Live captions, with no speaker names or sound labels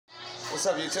What's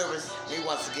up, YouTubers? Me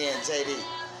once again, JD.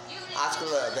 Oscar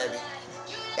Love, baby.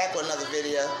 Back with another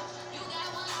video.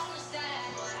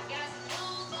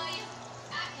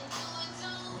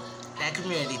 That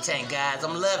community tank, guys.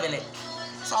 I'm loving it.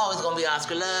 It's always gonna be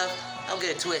Oscar Love. Don't get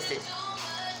it twisted.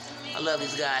 I love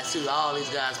these guys too. All these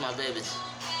guys, my babies.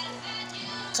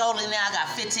 Totally now, I got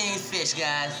 15 fish,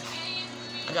 guys.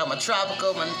 I got my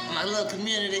tropical, my little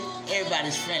community.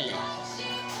 Everybody's friendly.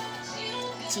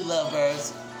 2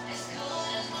 lovebirds.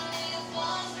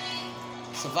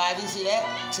 Surviving, see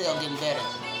that? Tail getting better.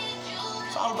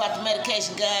 It's all about the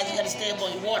medication, guys. You gotta stay up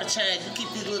on your water change. You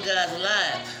keep these little guys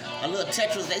alive. My little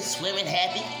tetras, they swimming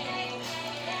happy.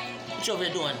 What you over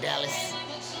here doing, Dallas?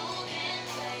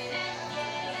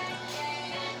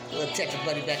 Little tetra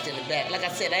buddy back there in the back. Like I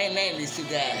said, I ain't named these 2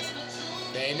 guys.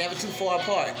 They ain't never too far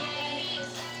apart.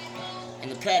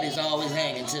 And the platy's always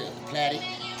hanging too. Platy.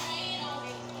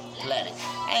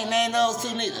 I ain't named those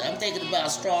 2 neither. I'm thinking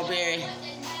about strawberry.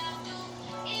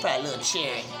 Probably a little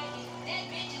cherry.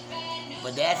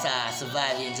 But that's how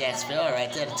Surviving in Jacksonville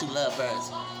right there, the 2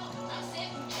 lovebirds.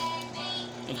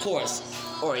 Of course,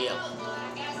 Oreo.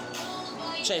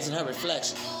 Chasing her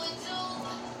reflection.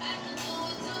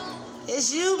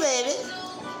 It's you, baby.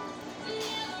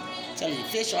 Tell you,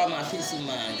 fish are my peace of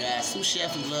mind, guys. Sous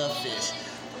chef who love fish.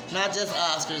 Not just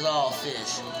Oscars, all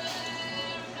fish.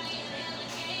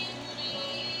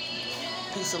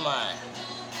 Peace of mind.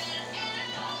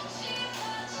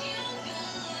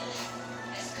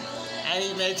 I ain't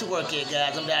even made it to work yet,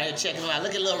 guys. I'm down here checking them out.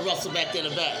 Look at little Russell back there in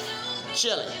the back.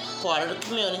 Chilling. Part of the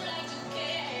community.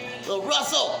 Little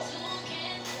Russell!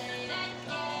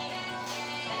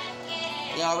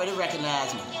 They already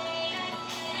recognize me.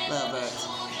 Lovebirds.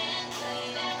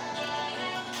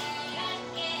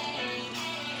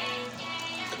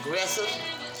 Aggressive.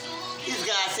 These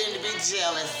guys seem to be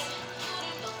jealous.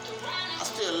 I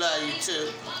still love you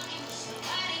too.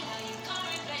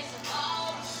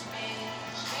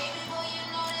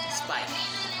 Spike.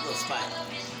 Little spike.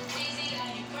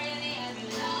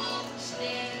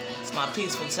 It's my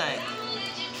peaceful tank.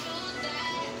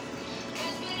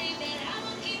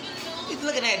 He's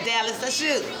looking at Dallas. That's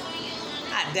you.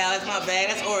 Not Dallas, my bad.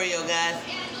 That's Oreo, guys.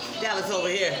 Dallas over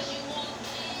here.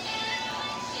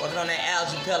 Working on that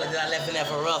algae pellet that I left in there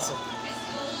for Russell.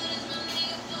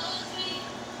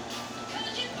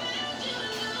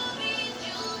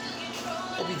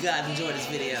 Hope you guys enjoyed this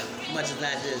video as much as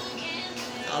I do.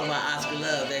 All about Oscar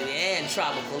Love, baby, and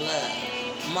Tropical Love.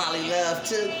 Molly Love,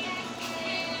 too.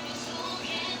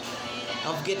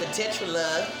 Don't forget the Tetra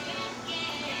Love.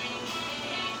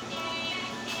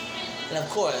 And, of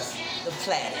course, the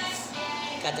Platties.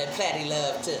 Got that Platty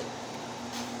Love, too.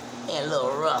 And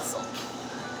little Russell.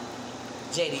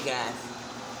 JD, guys.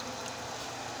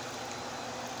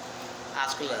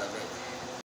 Oscar Love, baby.